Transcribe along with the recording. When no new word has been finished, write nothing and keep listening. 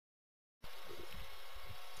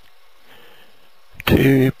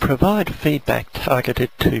To provide feedback targeted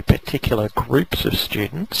to particular groups of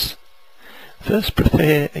students, first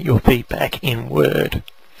prepare your feedback in Word.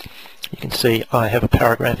 You can see I have a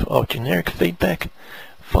paragraph of generic feedback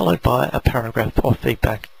followed by a paragraph of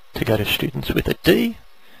feedback to go to students with a D,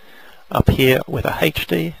 up here with a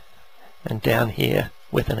HD, and down here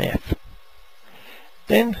with an F.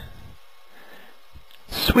 Then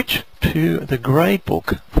switch to the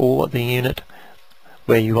gradebook for the unit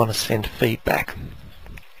where you want to send feedback.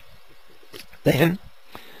 Then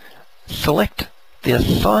select the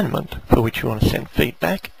assignment for which you want to send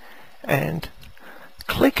feedback and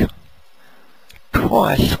click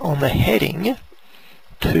twice on the heading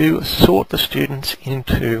to sort the students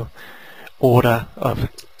into order of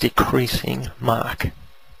decreasing mark.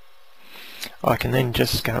 I can then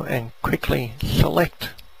just go and quickly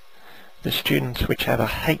select the students which have a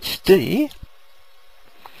HD,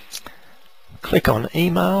 click on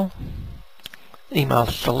email, email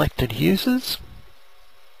selected users,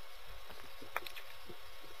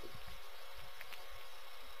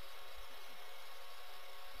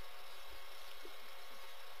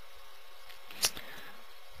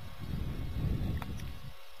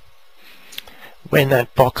 when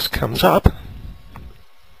that box comes up,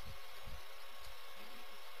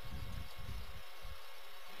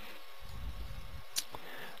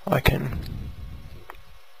 I can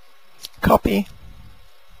copy,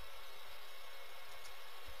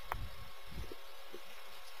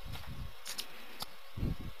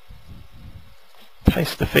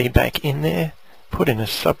 paste the feedback in there, put in a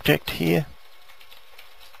subject here,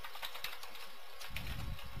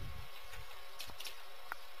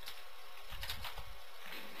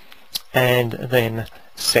 and then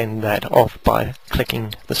send that off by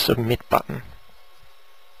clicking the submit button.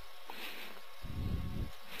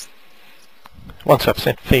 Once I've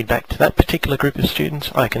sent feedback to that particular group of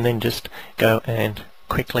students, I can then just go and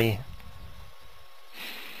quickly,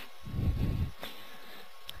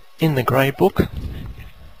 in the gradebook,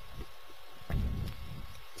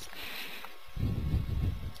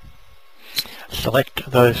 select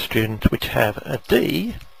those students which have a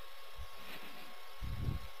D,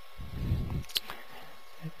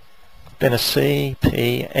 then a C,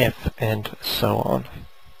 P, F, and so on.